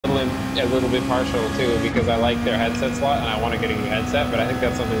am a little bit partial too because I like their headset slot and I want to get a new headset, but I think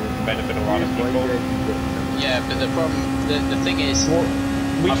that's something that can benefit a lot of people. Yeah, but the problem, the thing is, well,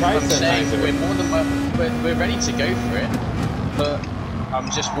 I'm saying we're more than we're ready to go for it, but I'm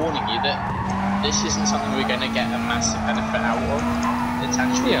just warning you that this isn't something we're going to get a massive benefit out of, a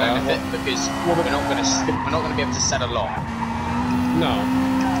tangible benefit, because we're not going to be able to sell a lot. No.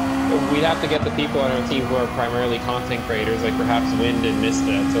 We'd have to get the people on our team who are primarily content creators, like perhaps Wind and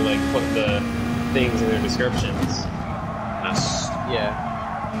Mista, to like put the things in their descriptions. Yeah.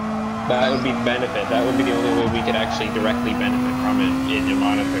 That would be benefit. That would be the only way we could actually directly benefit from it in a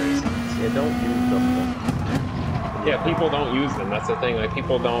monetary sense. Yeah, don't use them. Yeah, people don't use them. That's the thing. Like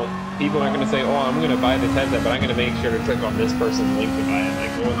people aren't going to say, "Oh, I'm going to buy this headset, but I'm going to make sure to click on this person's link to buy it."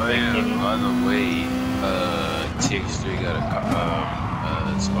 Like, by the way, TX3 got a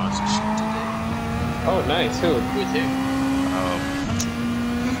sponsorship today. Oh, nice. Who? With who?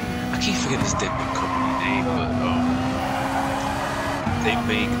 I can't forget this dead company name, but they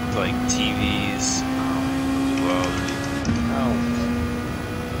make like TVs as well. Oh.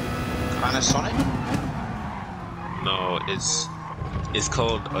 Panasonic? No, it's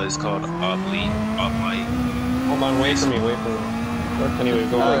called Oddly. Hold on, wait for me. Anyway,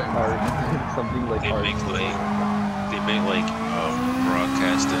 go like art. Something like art. They make like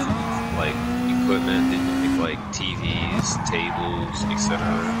broadcasting like equipment. They make like TVs, tables, etc.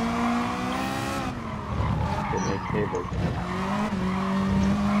 They make tables.